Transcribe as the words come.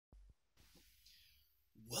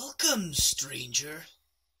Welcome, stranger.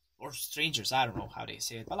 Or strangers, I don't know how they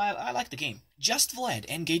say it, but I like the game. Just Vlad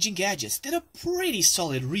and 𝐬𝐩𝐫𝐞𝐵 did a pretty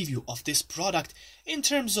solid review of this product in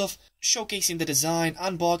terms of showcasing the design,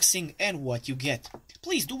 unboxing, and what you get.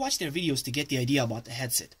 Please do watch their videos to get the idea about the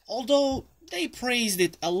headset, although they praised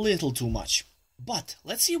it a little too much. But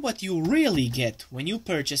let's see what you really get when you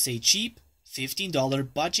purchase a cheap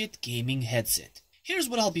 $15 budget gaming headset. Here's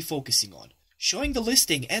what I'll be focusing on. Showing the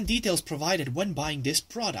listing and details provided when buying this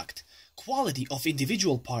product, quality of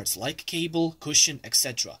individual parts like cable, cushion,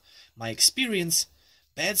 etc., my experience,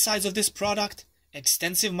 bad sides of this product,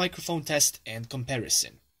 extensive microphone test and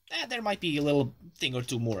comparison. There might be a little thing or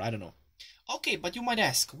two more, I don't know. Okay, but you might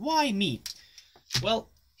ask, why me? Well,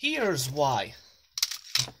 here's why.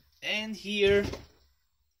 And here,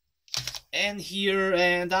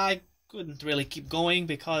 and I couldn't really keep going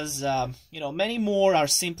because, many more are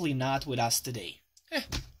simply not with us today.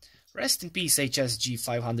 Rest in peace HS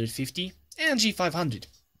G550 and G500.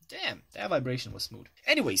 Damn, that vibration was smooth.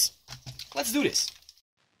 Anyways, let's do this.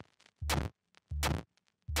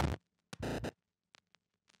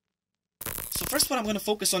 So first what I'm going to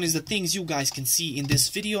focus on is the things you guys can see in this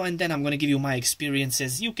video, and then I'm going to give you my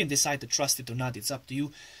experiences. You can decide to trust it or not, it's up to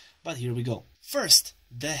you. But here we go. First,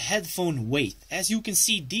 the headphone weight. As you can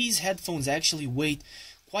see, these headphones actually weigh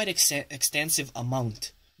quite extensive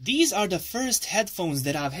amount. These are the first headphones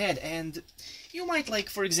that I've had, and you might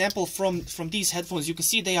like, for example, from these headphones, you can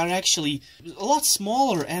see they are actually a lot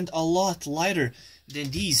smaller and a lot lighter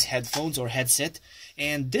than these headphones or headset.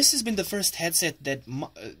 And this has been the first headset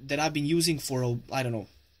that I've been using for a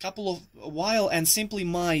while, and simply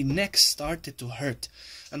my neck started to hurt.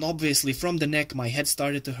 And obviously from the neck my head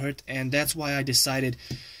started to hurt, and that's why I decided,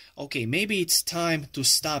 okay, maybe it's time to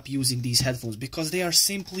stop using these headphones, because they are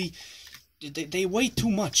simply, they weigh too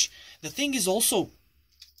much. The thing is also,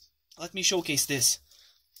 let me showcase this,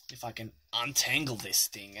 if I can untangle this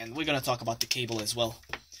thing, and we're gonna talk about the cable as well.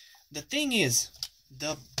 The thing is,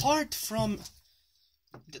 the part from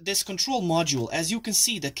this control module, as you can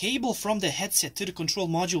see, the cable from the headset to the control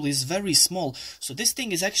module is very small, so this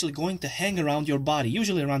thing is actually going to hang around your body,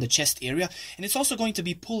 usually around the chest area, and it's also going to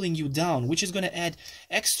be pulling you down, which is going to add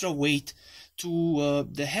extra weight to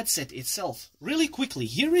the headset itself. Really quickly,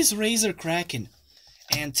 here is Razer Kraken,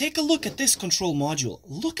 and take a look at this control module.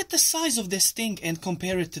 Look at the size of this thing and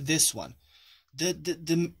compare it to this one.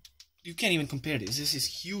 You can't even compare this. This is a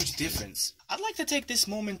huge difference. I'd like to take this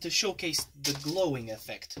moment to showcase the glowing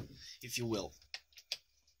effect, if you will.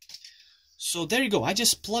 So there you go. I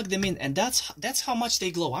just plugged them in, and that's how much they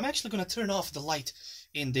glow. I'm actually going to turn off the light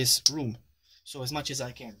in this room, so as much as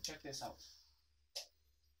I can. Check this out.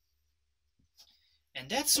 And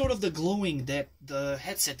that's sort of the glowing that the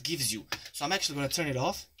headset gives you. So I'm actually going to turn it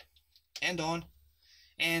off and on,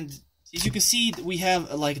 and as you can see, we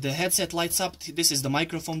have like the headset lights up. This is the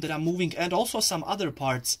microphone that I'm moving, and also some other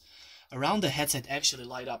parts around the headset actually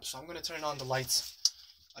light up. So I'm going to turn on the lights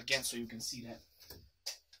again so you can see that.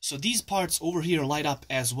 So these parts over here light up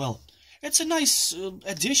as well. It's a nice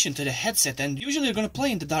addition to the headset, and usually you're going to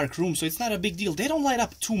play in the dark room, so it's not a big deal. They don't light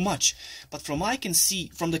up too much, but from I can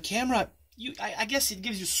see from the camera, I guess it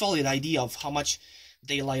gives you a solid idea of how much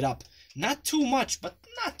they light up. Not too much, but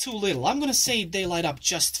not too little. I'm gonna say they light up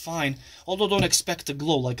just fine, although don't expect to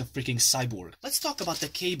glow like a freaking cyborg. Let's talk about the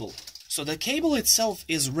cable. So the cable itself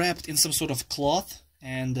is wrapped in some sort of cloth,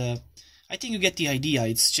 and I think you get the idea.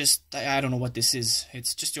 It's just, I don't know what this is.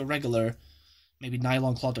 It's just your regular, maybe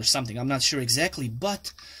nylon cloth or something. I'm not sure exactly,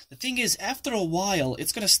 but the thing is, after a while,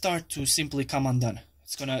 it's gonna start to simply come undone.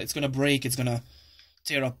 It's gonna break. It's gonna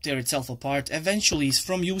tear itself apart. Eventually,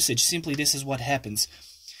 from usage, simply this is what happens.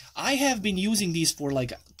 I have been using these for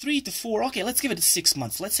like 3 to 4, okay, let's give it 6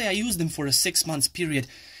 months. Let's say I used them for a 6 months period,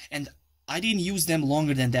 and I didn't use them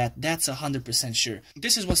longer than that. That's 100% sure.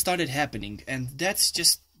 This is what started happening, and that's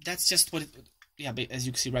just what as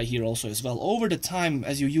you can see right here also as well. Over the time,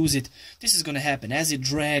 as you use it, this is going to happen. As it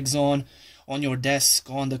drags on your desk,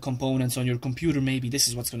 on the components, on your computer maybe, this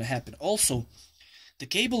is what's going to happen. Also, the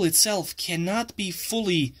cable itself cannot be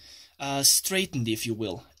fully straightened, if you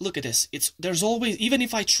will. Look at this. There's always, even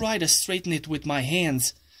if I try to straighten it with my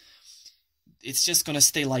hands, it's just gonna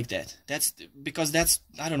stay like that. That's because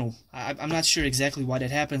I don't know. I'm not sure exactly why that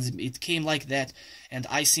happens. It came like that, and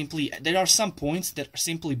there are some points that are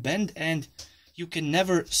simply bent, and you can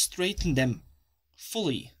never straighten them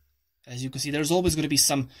fully. As you can see, there's always going to be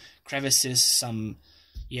some crevices,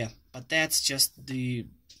 but that's just the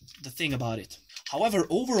thing about it. However,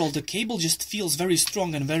 overall, the cable just feels very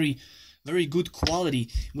strong and very good quality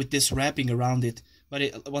with this wrapping around it.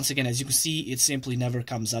 But once again, as you can see, it simply never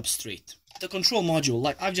comes up straight. the control module,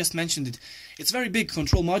 like I've just mentioned it, it's very big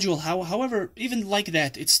control module. However, even like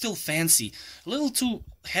that, it's still fancy. A little too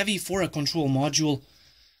heavy for a control module.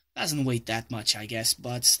 Doesn't weigh that much, I guess,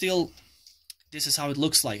 but still, this is how it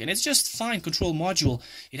looks like. And it's just fine control module.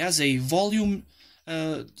 It has a volume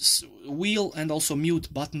wheel and also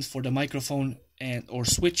mute button for the microphone and or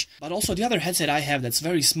switch. But also the other headset I have that's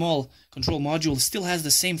very small control module still has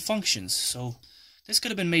the same functions. So this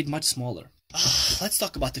could have been made much smaller. Let's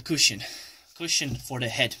talk about the cushion. Cushion for the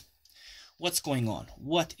head. What's going on?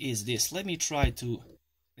 What is this? Let me try to...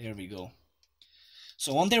 There we go.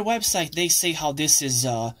 So on their website they say how this is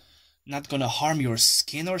not gonna harm your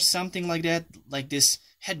skin or something like that. Like this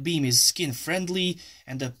head beam is skin friendly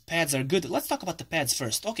and the pads are good. Let's talk about the pads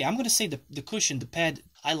first. Okay, I'm gonna say the cushion, the pad,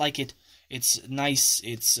 I like it. It's nice,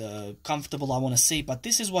 it's comfortable, I wanna say, but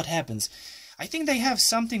this is what happens. I think they have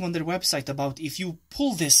something on their website about if you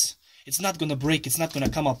pull this, it's not gonna break, it's not gonna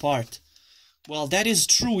come apart. Well, that is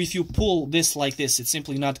true if you pull this like this, it's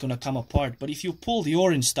simply not gonna come apart. But if you pull the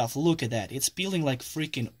orange stuff, look at that. It's peeling like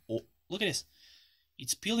freaking... Oh, look at this.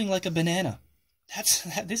 It's peeling like a banana.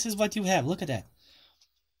 This is what you have, look at that.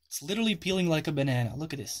 It's literally peeling like a banana,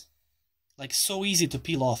 look at this. Like, so easy to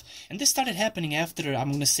peel off. And this started happening after,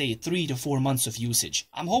 I'm gonna say, 3 to 4 months of usage.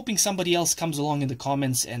 I'm hoping somebody else comes along in the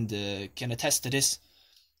comments and can attest to this.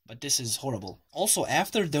 But this is horrible. Also,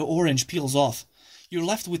 after the orange peels off, you're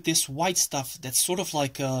left with this white stuff that's sort of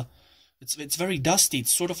like a... It's very dusty,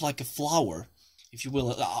 it's sort of like a flour, if you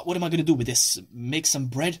will. What am I gonna do with this? Make some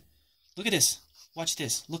bread? Look at this. Watch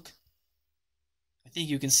this. Look. I think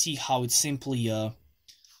you can see how it's simply...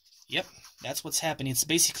 Yep, that's what's happening. It's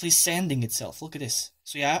basically sanding itself. Look at this.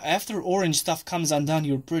 So yeah, after orange stuff comes undone,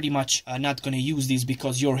 you're pretty much not gonna use these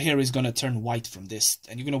because your hair is gonna turn white from this.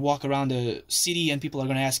 And you're gonna walk around the city and people are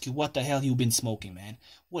gonna ask you, what the hell you been smoking, man?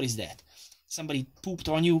 What is that? Somebody pooped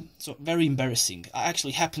on you? So very embarrassing. It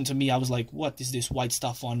actually happened to me. I was like, what is this white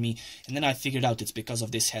stuff on me? And then I figured out it's because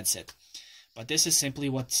of this headset. But this is simply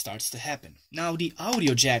what starts to happen. Now the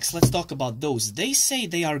audio jacks, let's talk about those. They say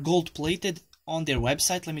they are gold plated on their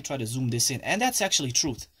website. Let me try to zoom this in. And that's actually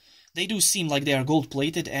truth. They do seem like they are gold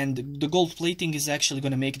plated, and the gold plating is actually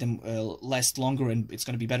going to make them last longer, and it's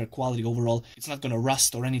going to be better quality overall. It's not going to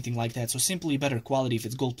rust or anything like that, so simply better quality if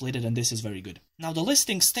it's gold plated, and this is very good. Now the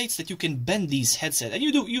listing states that you can bend these headsets, and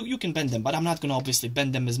you can bend them, but I'm not going to obviously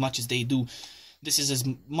bend them as much as they do. This is as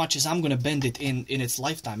much as I'm going to bend it in its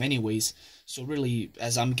lifetime anyways. So really,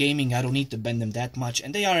 as I'm gaming, I don't need to bend them that much.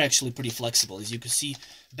 And they are actually pretty flexible. As you can see,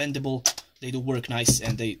 bendable, they do work nice,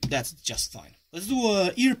 and that's just fine. Let's do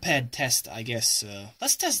a ear pad test, I guess.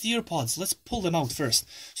 Let's test the earpods. Let's pull them out first.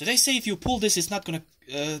 So they say if you pull this, it's not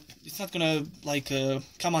gonna like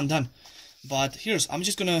come undone. But I'm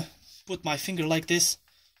just gonna put my finger like this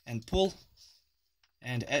and pull.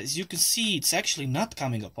 And as you can see, it's actually not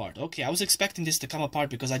coming apart. Okay, I was expecting this to come apart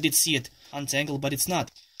because I did see it untangled, but it's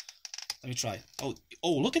not. Let me try. Oh,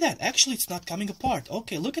 look at that. Actually, it's not coming apart.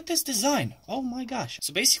 Okay, look at this design. Oh my gosh.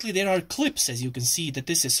 So basically, there are clips, as you can see, that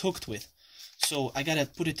this is hooked with. So I gotta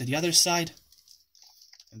put it to the other side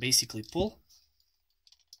and basically pull.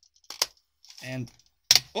 And,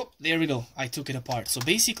 oh, there we go. I took it apart. So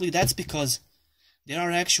basically, that's because there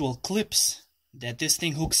are actual clips that this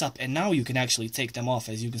thing hooks up, and now you can actually take them off,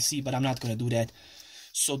 as you can see, but I'm not gonna do that.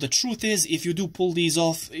 So the truth is, if you do pull these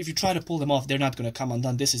off, if you try to pull them off, they're not gonna come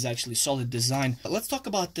undone. This is actually solid design. But let's talk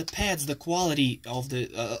about the pads, the quality of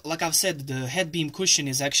the, like I've said, the head beam cushion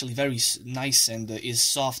is actually very nice and is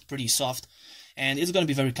soft, pretty soft, and it's gonna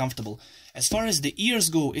be very comfortable. As far as the ears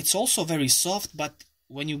go, it's also very soft, but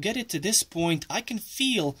when you get it to this point, I can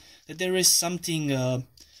feel that there is something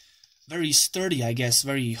very sturdy, I guess,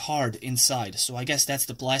 very hard inside. So I guess that's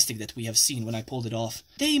the plastic that we have seen when I pulled it off.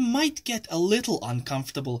 They might get a little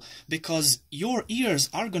uncomfortable because your ears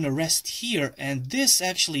are gonna rest here, and this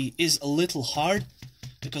actually is a little hard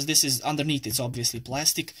because this is underneath, it's obviously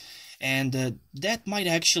plastic, and that might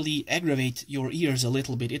actually aggravate your ears a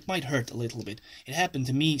little bit. It might hurt a little bit. It happened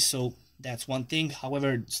to me, so that's one thing.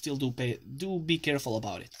 However, still do be careful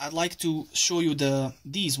about it. I'd like to show you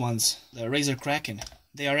these ones, the Razer Kraken.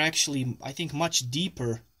 They are actually, I think, much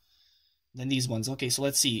deeper than these ones. Okay, so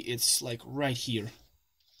let's see. It's like right here.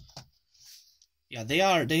 Yeah, they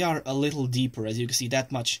are a little deeper, as you can see,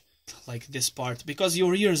 that much, like this part, because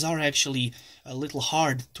your ears are actually a little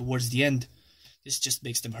hard towards the end. This just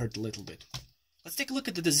makes them hurt a little bit. Let's take a look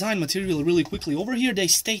at the design material really quickly. Over here they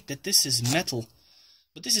state that this is metal,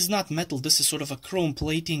 but this is not metal. This is sort of a chrome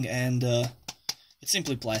plating, and it's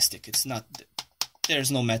simply plastic. It's not,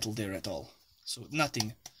 there's no metal there at all. So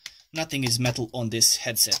nothing Nothing is metal on this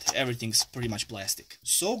headset. Everything's pretty much plastic.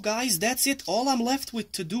 So guys, that's it. All I'm left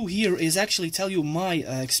with to do here is actually tell you my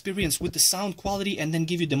experience with the sound quality and then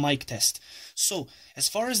give you the mic test. So, as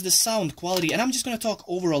far as the sound quality, and I'm just going to talk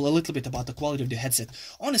overall a little bit about the quality of the headset.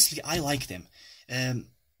 Honestly, I like them.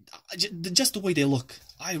 Just the way they look,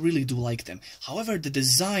 I really do like them. However, the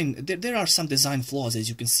design, there are some design flaws, as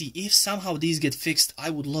you can see. If somehow these get fixed, I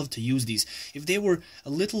would love to use these. If they were a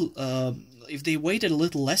little, if they weighted a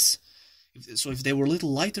little less, if they were a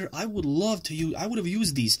little lighter, I would love to use. I would have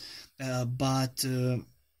used these,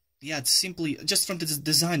 yeah, it's simply just from the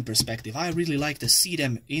design perspective. I really like to see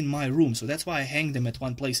them in my room, so that's why I hang them at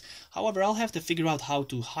one place. However, I'll have to figure out how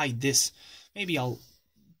to hide this. Maybe I'll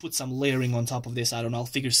put some layering on top of this. I don't know, I'll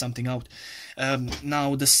figure something out.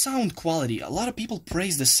 Now, the sound quality. A lot of people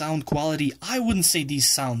praise the sound quality. I wouldn't say these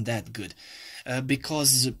sound that good,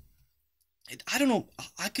 because I don't know,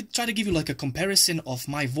 I could try to give you like a comparison of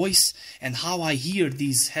my voice and how I hear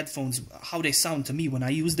these headphones, how they sound to me when I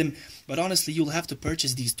use them, but honestly, you'll have to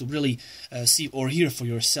purchase these to really see or hear for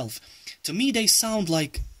yourself. To me, they sound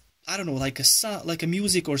like, I don't know, like a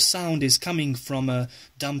music or sound is coming from a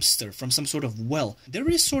dumpster, from some sort of well. There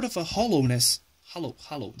is sort of a hollowness,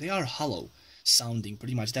 hollow, they are hollow sounding,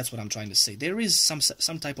 pretty much, that's what I'm trying to say. There is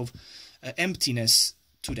some type of emptiness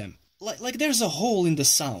to them. Like there's a hole in the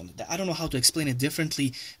sound. I don't know how to explain it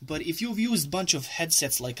differently, but if you've used a bunch of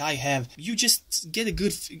headsets like I have, you just get a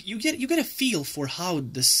good, you get a feel for how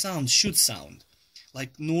the sound should sound.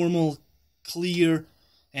 Like normal, clear,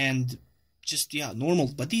 and just, yeah,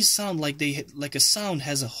 normal. But these sound like like a sound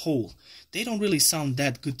has a hole. They don't really sound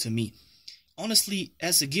that good to me. Honestly,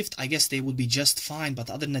 as a gift, I guess they would be just fine,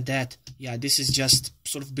 but other than that, yeah, this is just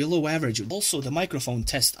sort of below average. Also, the microphone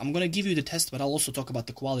test. I'm gonna give you the test, but I'll also talk about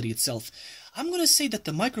the quality itself. I'm gonna say that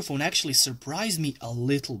the microphone actually surprised me a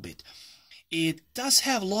little bit. It does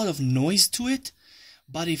have a lot of noise to it,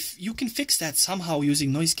 but if you can fix that somehow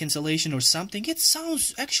using noise cancellation or something, it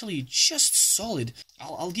sounds actually just solid.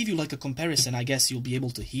 I'll give you like a comparison, I guess you'll be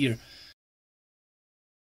able to hear.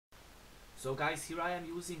 So guys, here I am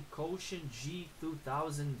using Kotion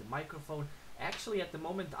G2000 microphone. Actually, at the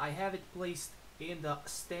moment, I have it placed in the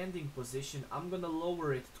standing position. I'm gonna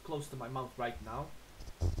lower it close to my mouth right now.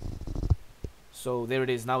 So there it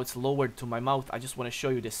is, now it's lowered to my mouth. I just want to show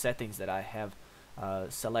you the settings that I have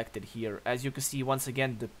selected here. As you can see, once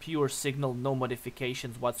again, the pure signal, no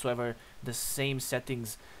modifications whatsoever, the same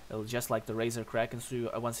settings, just like the Razer Kraken, so you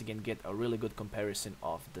once again get a really good comparison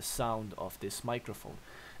of the sound of this microphone.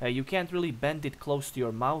 You can't really bend it close to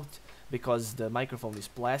your mouth because the microphone is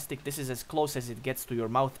plastic. This is as close as it gets to your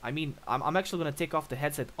mouth. I mean, I'm actually going to take off the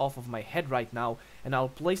headset off of my head right now, and I'll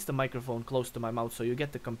place the microphone close to my mouth so you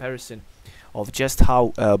get the comparison of just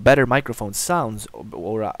how better microphone sounds,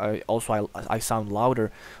 or also I sound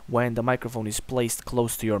louder when the microphone is placed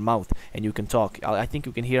close to your mouth and you can talk. I think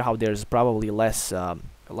you can hear how there's probably less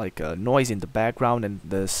noise in the background, and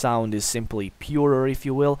the sound is simply purer, if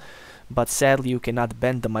you will. But sadly, you cannot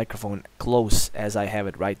bend the microphone close as I have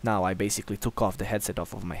it right now. I basically took off the headset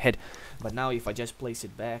off of my head. But now if I just place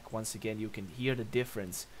it back, once again, you can hear the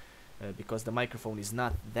difference because the microphone is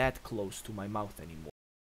not that close to my mouth anymore.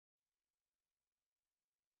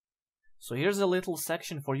 So here's a little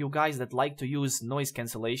section for you guys that like to use noise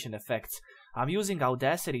cancellation effects. I'm using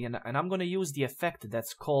Audacity, and I'm going to use the effect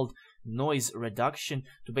that's called noise reduction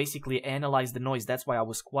to basically analyze the noise. That's why I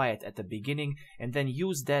was quiet at the beginning, and then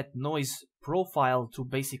use that noise profile to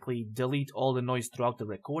basically delete all the noise throughout the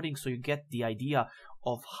recording, so you get the idea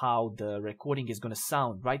of how the recording is going to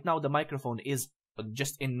sound. Right now the microphone is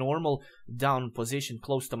just in normal down position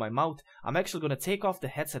close to my mouth. I'm actually going to take off the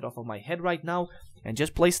headset off of my head right now and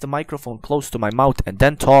just place the microphone close to my mouth and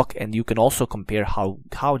then talk, and you can also compare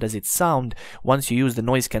how does it sound once you use the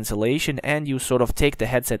noise cancellation and you sort of take the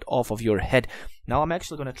headset off of your head. Now I'm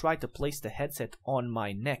actually going to try to place the headset on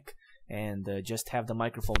my neck and just have the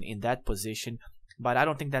microphone in that position, but I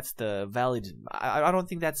don't think that's the valid, I don't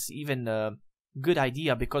think that's even good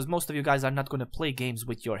idea, because most of you guys are not going to play games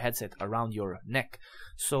with your headset around your neck.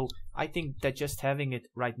 So I think that just having it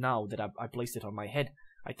right now that I placed it on my head,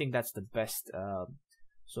 I think that's the best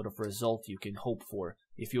sort of result you can hope for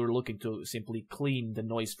if you're looking to simply clean the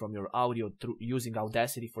noise from your audio through using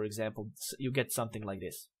Audacity, for example. You get something like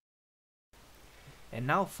this. And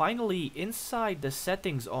now finally, inside the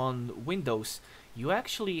settings on Windows, you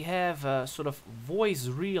actually have sort of voice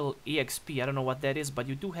real exp. I don't know what that is, but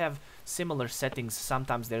you do have similar settings.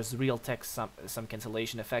 Sometimes there's real text, some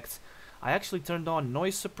cancellation effects. I actually turned on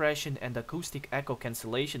noise suppression and acoustic echo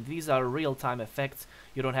cancellation. These are real-time effects.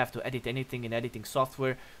 You don't have to edit anything in editing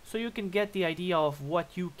software, so you can get the idea of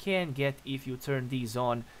what you can get if you turn these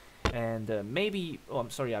on. And maybe, oh, I'm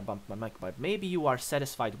sorry, I bumped my mic, but maybe you are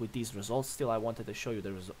satisfied with these results. Still, I wanted to show you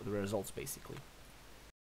the results basically.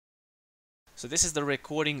 So this is the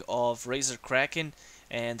recording of Razer Kraken,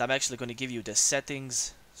 and I'm actually going to give you the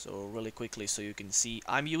settings. So really quickly, so you can see,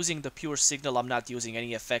 I'm using the pure signal. I'm not using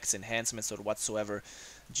any effects, enhancements, or whatsoever.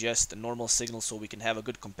 Just a normal signal, so we can have a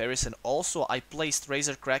good comparison. Also, I placed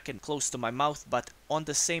Razer Kraken close to my mouth, but on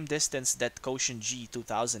the same distance that Kotion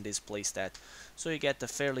G2000 is placed at. So you get a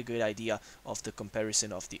fairly good idea of the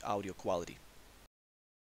comparison of the audio quality.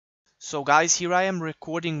 So guys, here I am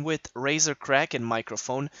recording with Razer Kraken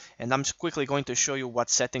microphone, and I'm quickly going to show you what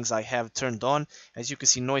settings I have turned on. As you can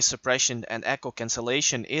see, noise suppression and echo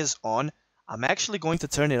cancellation is on. I'm actually going to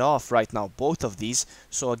turn it off right now, both of these.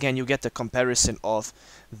 So again, you get the comparison of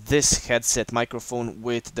this headset microphone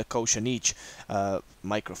with the Kotion Each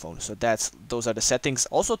microphone. So those are the settings.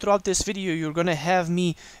 Also, throughout this video, you're gonna have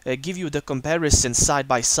me give you the comparison side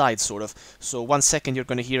by side, sort of. So 1 second you're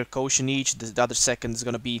gonna hear Kotion Each, the other second is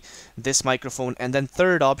gonna be this microphone, and then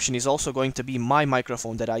third option is also going to be my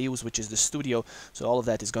microphone that I use, which is the Studio. So all of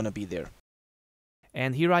that is gonna be there.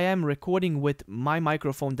 And here I am recording with my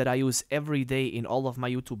microphone that I use every day in all of my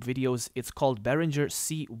YouTube videos. It's called Behringer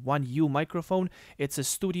C1U microphone. It's a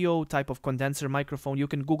studio type of condenser microphone. You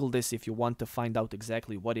can Google this if you want to find out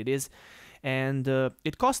exactly what it is. And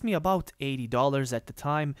it cost me about $80 at the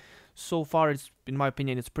time. So far, in my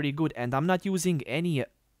opinion, it's pretty good. And I'm not using any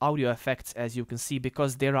audio effects, as you can see,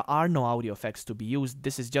 because there are no audio effects to be used.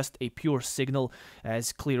 This is just a pure signal,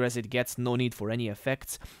 as clear as it gets, no need for any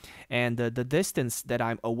effects. And the distance that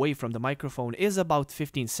I'm away from the microphone is about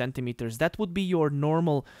 15 centimeters. That would be your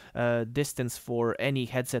normal distance for any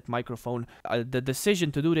headset microphone. The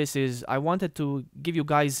decision to do this is I wanted to give you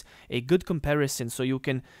guys a good comparison, so you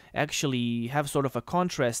can actually have sort of a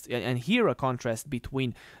contrast and hear a contrast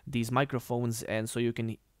between these microphones, and so you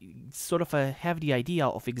can sort of have the idea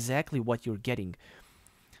of exactly what you're getting.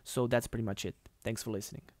 So that's pretty much it. Thanks for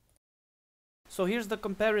listening. So here's the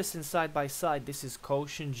comparison side by side. This is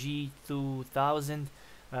Kotion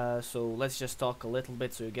G2000. So let's just talk a little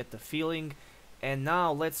bit so you get the feeling. And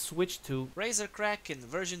now let's switch to Razer Kraken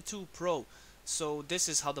version 2 Pro. So this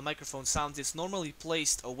is how the microphone sounds. It's normally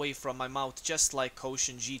placed away from my mouth, just like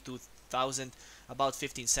Kotion G2000, about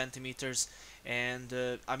 15 centimeters. And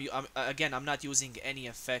I'm not using any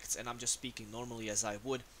effects, and I'm just speaking normally as I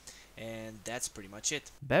would. And that's pretty much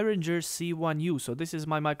it. Behringer C1U. So this is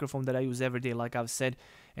my microphone that I use every day, like I've said,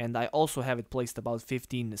 and I also have it placed about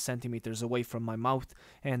 15 centimeters away from my mouth,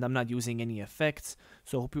 and I'm not using any effects.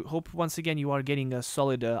 So hope once again you are getting a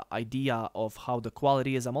solid idea of how the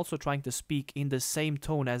quality is. I'm also trying to speak in the same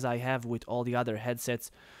tone as I have with all the other headsets,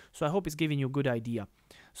 so I hope it's giving you a good idea.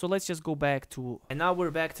 So let's just go back to, and now we're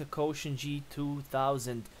back to Kotion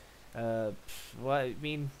G2000. Well, I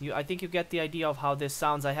mean, I think you get the idea of how this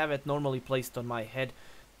sounds. I have it normally placed on my head.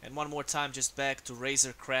 And one more time, just back to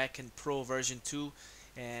Razer Kraken Pro version 2.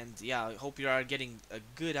 And yeah, I hope you are getting a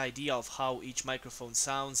good idea of how each microphone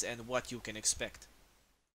sounds and what you can expect.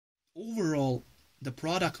 Overall, the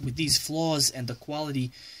product with these flaws and the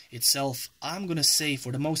quality itself, I'm gonna say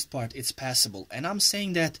for the most part it's passable. And I'm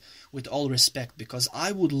saying that with all respect, because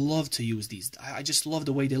I would love to use these. I just love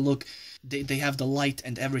the way they look. They have the light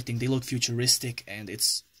and everything. They look futuristic and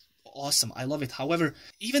it's awesome. I love it. However,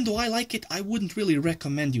 even though I like it, I wouldn't really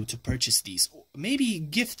recommend you to purchase these. Maybe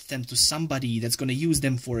gift them to somebody that's gonna use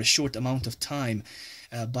them for a short amount of time.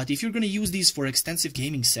 But if you're going to use these for extensive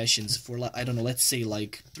gaming sessions for, I don't know, let's say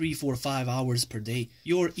like 3, 4, 5 hours per day,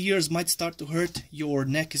 your ears might start to hurt, your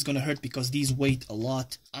neck is going to hurt because these weight a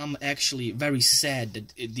lot. I'm actually very sad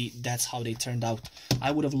that that's how they turned out.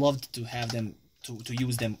 I would have loved to have them, to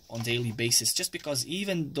use them on a daily basis, just because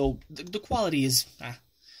even though the quality is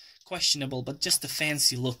questionable, but just the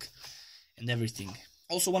fancy look and everything.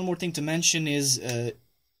 Also, one more thing to mention is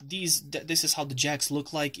this is how the jacks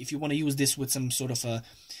look like. If you want to use this with some sort of a,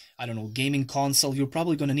 I don't know, gaming console, you're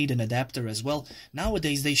probably going to need an adapter as well.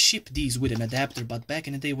 Nowadays they ship these with an adapter, but back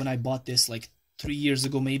in the day when I bought this like 3 years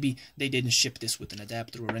ago maybe, they didn't ship this with an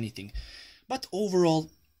adapter or anything. But overall,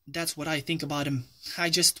 that's what I think about them. I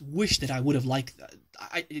just wish that I would have liked,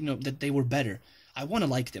 that they were better. I want to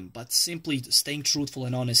like them, but simply staying truthful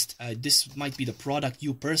and honest, this might be the product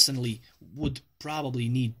you personally would probably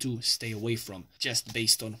need to stay away from, just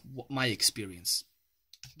based on my experience.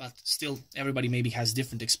 But still, everybody maybe has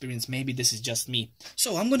different experience. Maybe this is just me.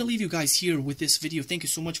 So I'm going to leave you guys here with this video. Thank you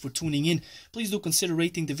so much for tuning in. Please do consider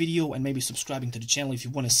rating the video and maybe subscribing to the channel if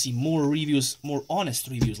you want to see more reviews, more honest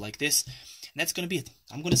reviews like this. And that's going to be it.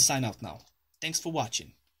 I'm going to sign out now. Thanks for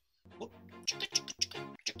watching.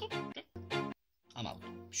 I'm out.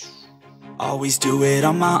 Always do it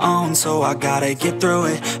on my own, so I gotta get through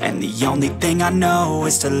it. And the only thing I know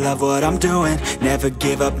is to love what I'm doing. Never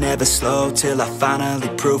give up, never slow, till I finally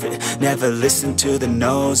prove it. Never listen to the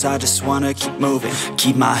no's, I just wanna keep moving.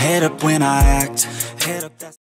 Keep my head up when I act. Head up, that's